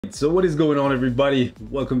So what is going on, everybody?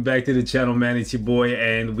 Welcome back to the channel, man. It's your boy,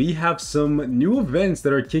 and we have some new events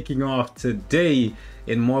that are kicking off today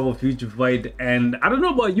in Marvel Future Fight. And I don't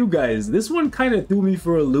know about you guys, this one kind of threw me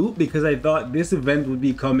for a loop because I thought this event would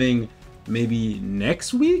be coming maybe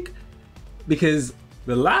next week, because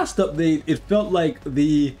the last update, it felt like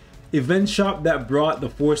the event shop that brought the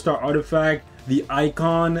 4-star artifact, the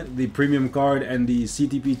icon, the premium card, and the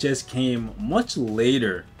CTPS came much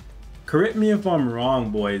later. Correct me if I'm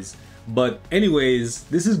wrong, boys, but anyways,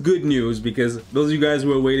 this is good news because those of you guys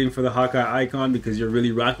who are waiting for the Hawkeye icon because you're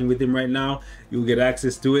really rocking with him right now, you'll get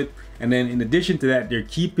access to it. And then in addition to that, they're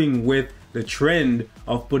keeping with the trend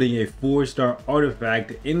of putting a 4-star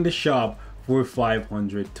artifact in the shop for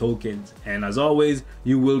 500 tokens. And as always,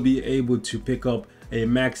 you will be able to pick up a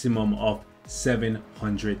maximum of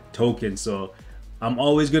 700 tokens. So I'm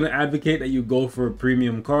always going to advocate that you go for a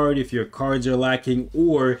premium card if your cards are lacking,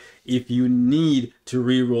 or if you need to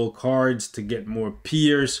reroll cards to get more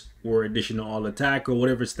pierce or additional all attack or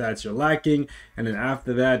whatever stats you're lacking. And then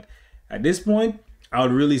after that, at this point, I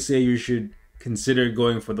would really say you should consider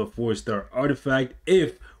going for the 4-star artifact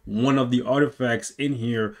if one of the artifacts in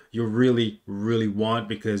here you really want,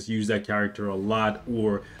 because you use that character a lot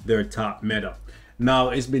or they're top meta. Now,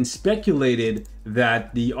 it's been speculated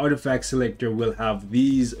that the artifact selector will have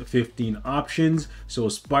these 15 options. So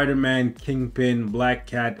Spider-Man, Kingpin, Black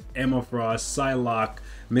Cat, Emma Frost, Psylocke,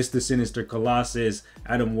 Mr. Sinister, Colossus,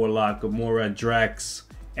 Adam Warlock, Gamora, Drax,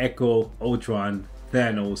 Echo, Ultron,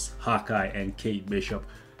 Thanos, Hawkeye, and Kate Bishop.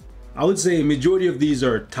 I would say majority of these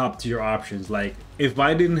are top tier options. Like, if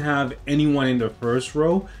I didn't have anyone in the first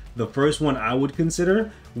row, the first one I would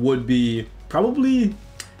consider would be probably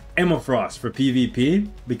Emma Frost for PvP,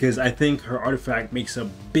 because I think her artifact makes a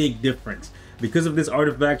big difference. Because of this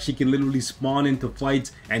artifact, she can literally spawn into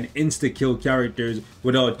fights and insta-kill characters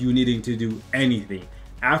without you needing to do anything.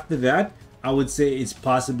 After that, I would say it's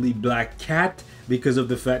possibly Black Cat, because of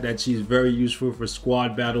the fact that she's very useful for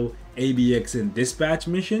squad battle, ABX, and dispatch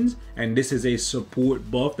missions, and this is a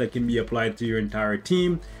support buff that can be applied to your entire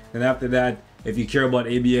team. And after that, if you care about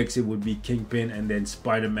ABX, it would be Kingpin, and then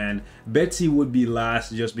Spider-Man. Betsy would be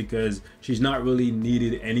last just because she's not really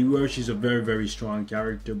needed anywhere. She's a very strong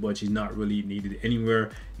character, but she's not really needed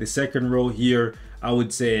anywhere. The second row here, I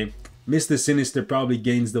would say Mr. Sinister probably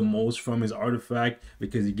gains the most from his artifact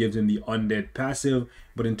because he gives him the undead passive.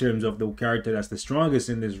 But in terms of the character that's the strongest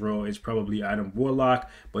in this row, it's probably Adam Warlock.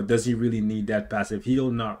 But does he really need that passive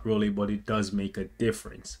heal? Not really, but it does make a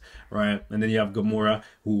difference, right? And then you have Gamora,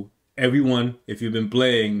 who everyone, if you've been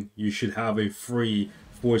playing, you should have a free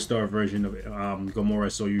 4-star version of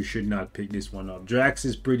Gamora, so you should not pick this one up. Drax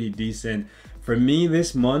is pretty decent. For me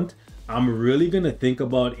this month, I'm really gonna think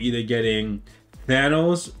about either getting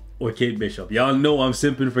Thanos or Kate Bishop. Y'all know I'm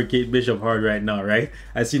simping for Kate Bishop hard right now, right?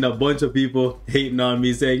 I've seen a bunch of people hating on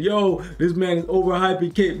me saying, yo, this man is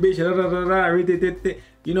overhyping Kate Bishop.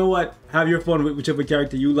 You know what? Have your fun with whichever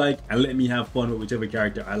character you like, and let me have fun with whichever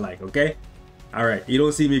character I like, okay? Alright, you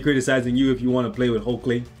don't see me criticizing you if you want to play with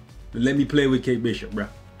Hulkling. Let me play with Kate Bishop, bro.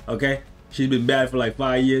 Okay? She's been bad for like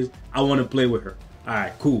 5 years. I want to play with her.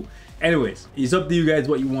 Alright, cool. Anyways, it's up to you guys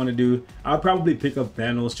what you want to do. I'll probably pick up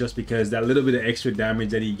Thanos just because that little bit of extra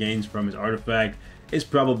damage that he gains from his artifact is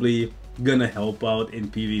probably gonna help out in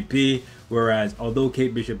PvP. Whereas, although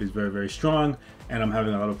Kate Bishop is very strong and I'm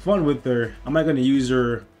having a lot of fun with her, am I gonna use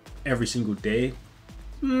her every single day?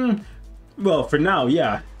 Well, for now,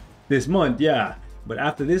 yeah. This month, yeah, but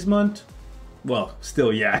after this month, well,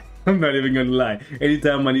 still, yeah. I'm not even gonna lie.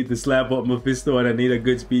 Anytime I need to slap up Mephisto and I need a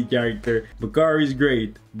good speed character, Bakari's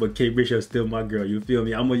great, but Kate Bishop's still my girl. You feel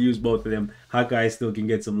me? I'm gonna use both of them. Hawkeye still can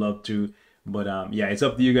get some love too, but yeah, it's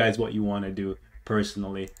up to you guys what you want to do.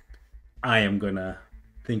 Personally, I am gonna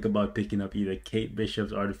think about picking up either Kate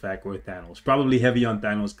Bishop's artifact or Thanos. Probably heavy on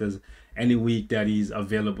Thanos because any week that he's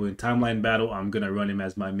available in timeline battle, I'm gonna run him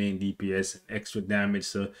as my main DPS, extra damage,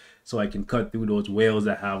 so I can cut through those whales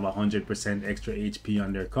that have 100% extra HP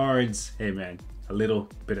on their cards. Hey man, a little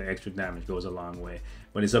bit of extra damage goes a long way.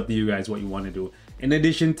 But it's up to you guys what you want to do. In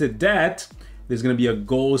addition to that, there's gonna be a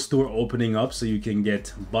gold store opening up, so you can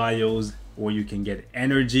get bios or you can get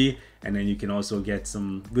energy, and then you can also get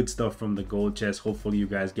some good stuff from the gold chest. Hopefully you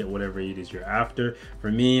guys get whatever it is you're after. For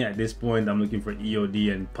me, at this point, I'm looking for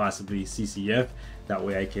EOD and possibly CCF. That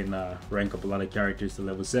way I can rank up a lot of characters to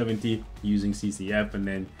level 70 using CCF, and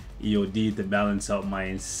then EOD to balance out my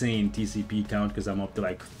insane TCP count, because I'm up to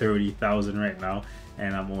like 30,000 right now,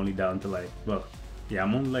 and I'm only down to like, well, yeah,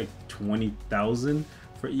 I'm only like 20,000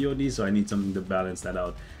 for EOD, so I need something to balance that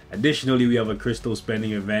out. Additionally, we have a crystal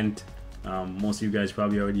spending event. Most of you guys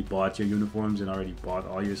probably already bought your uniforms and already bought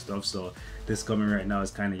all your stuff, so this coming right now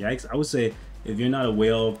is kind of yikes. I would say if you're not a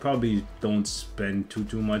whale, probably don't spend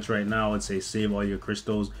too much right now. I'd say save all your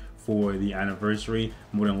crystals for the anniversary.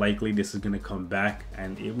 More than likely this is going to come back,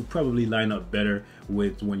 and it will probably line up better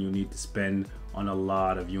with when you need to spend on a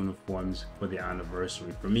lot of uniforms for the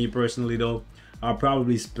anniversary. For me personally though, I'll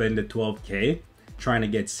probably spend the 12k trying to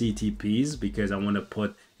get CTPs, because I want to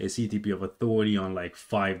put a CTP of authority on like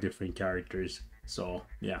 5 different characters. So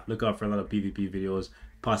yeah, look out for a lot of PvP videos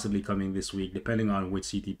possibly coming this week, depending on which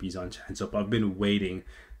CTPs on chance up. I've been waiting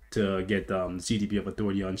to get CTP of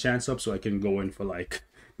authority on chance up so I can go in for like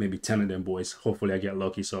maybe 10 of them boys. Hopefully I get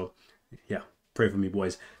lucky. So yeah, pray for me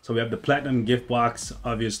boys. So we have the platinum gift box,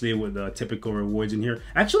 obviously, with the typical rewards in here.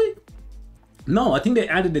 Actually, no, I think they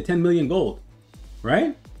added the 10 million gold,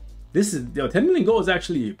 right? This is 10 million gold is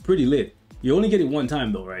actually pretty lit. You only get it one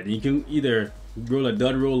time though, right? And you can either roll a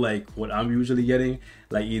dud roll like what I'm usually getting,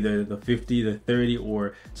 like either the 50, the 30,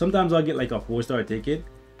 or sometimes I'll get like a 4-star ticket.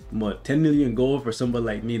 But 10 million gold for somebody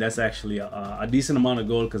like me, that's actually a decent amount of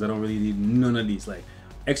gold, because I don't really need none of these. Like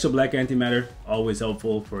extra black antimatter, always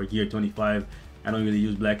helpful for gear 25. I don't really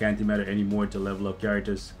use black antimatter anymore to level up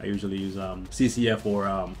characters. I usually use CCF or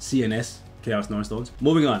CNS, Chaos Nornstones.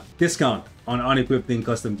 Moving on, discount on unequipped thing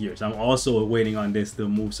custom gears. I'm also waiting on this to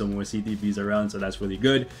move some more CTPs around, so that's really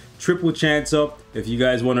good. Triple chance up. If you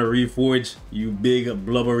guys want to reforge, you big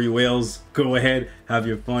blubbery whales, go ahead, have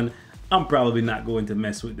your fun. I'm probably not going to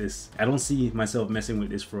mess with this. I don't see myself messing with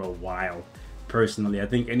this for a while. Personally, I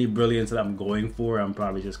think any brilliance that I'm going for, I'm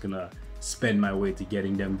probably just gonna spend my way to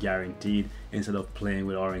getting them guaranteed instead of playing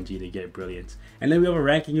with RNG to get brilliance. And then we have a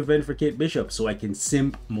ranking event for Kate Bishop, so I can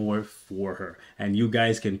simp more for her, and you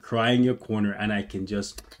guys can cry in your corner and I can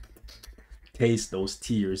just taste those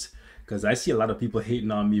tears, because I see a lot of people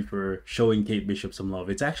hating on me for showing Kate Bishop some love.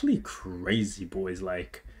 It's actually crazy, boys.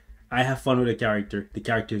 Like, I have fun with the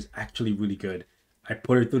character is actually really good. I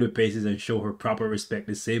put her through the paces and show her proper respect,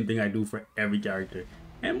 the same thing I do for every character.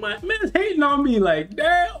 And my man's hating on me like,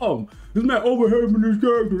 damn, this man overhyping this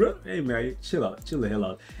character. Hey man, chill out, chill the hell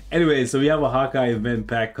out. Anyway, so we have a Hawkeye event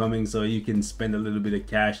pack coming, so you can spend a little bit of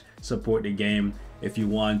cash, support the game if you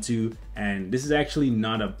want to. And this is actually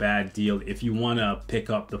not a bad deal if you want to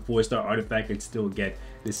pick up the 4-star artifact and still get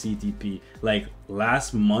the CTP. Like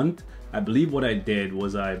last month, I believe what I did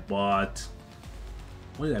was I bought,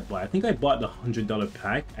 what did I buy? I think I bought the $100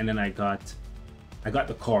 pack, and then I got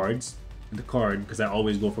the cards. The card, because I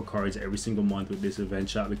always go for cards every single month with this event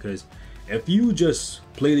shop, because if you just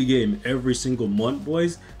play the game every single month,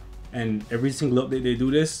 boys, and every single update they do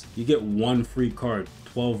this, you get 1 free card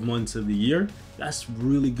 12 months of the year. That's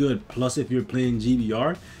really good. Plus, if you're playing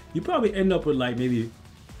GBR, you probably end up with like maybe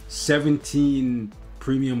 17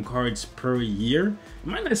 premium cards per year. It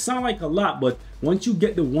might not sound like a lot, but once you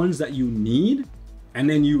get the ones that you need and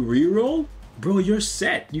then you re-roll, bro, you're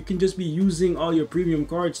set. You can just be using all your premium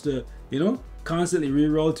cards to, you know, constantly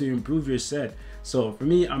re-roll to improve your set. So for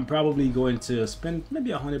me, I'm probably going to spend maybe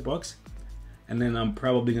 $100, and then I'm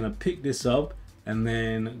probably gonna pick this up and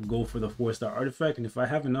then go for the 4-star artifact. And if I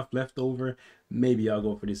have enough left over, maybe I'll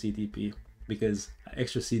go for the CTP, because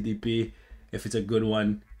extra CTP, if it's a good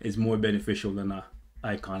one, is more beneficial than a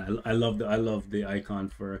icon. I love the icon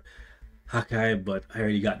for Hawkeye, but I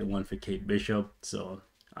already got the one for Kate Bishop, so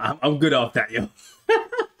I'm good off that, yo.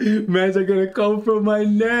 Mans are gonna come from my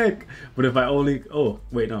neck. But if I only, oh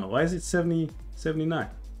wait, no, why is it 79?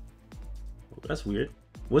 Oh, that's weird.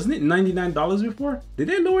 Wasn't it $99 before? Did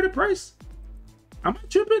they lower the price? Am I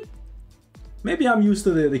tripping? Maybe I'm used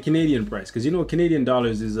to the Canadian price, because you know Canadian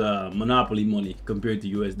dollars is monopoly money compared to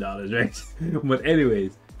US dollars, right? But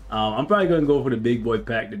anyways, I'm probably gonna go for the big boy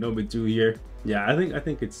pack, the number 2 here. Yeah, I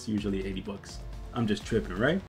think it's usually $80. I'm just tripping, right?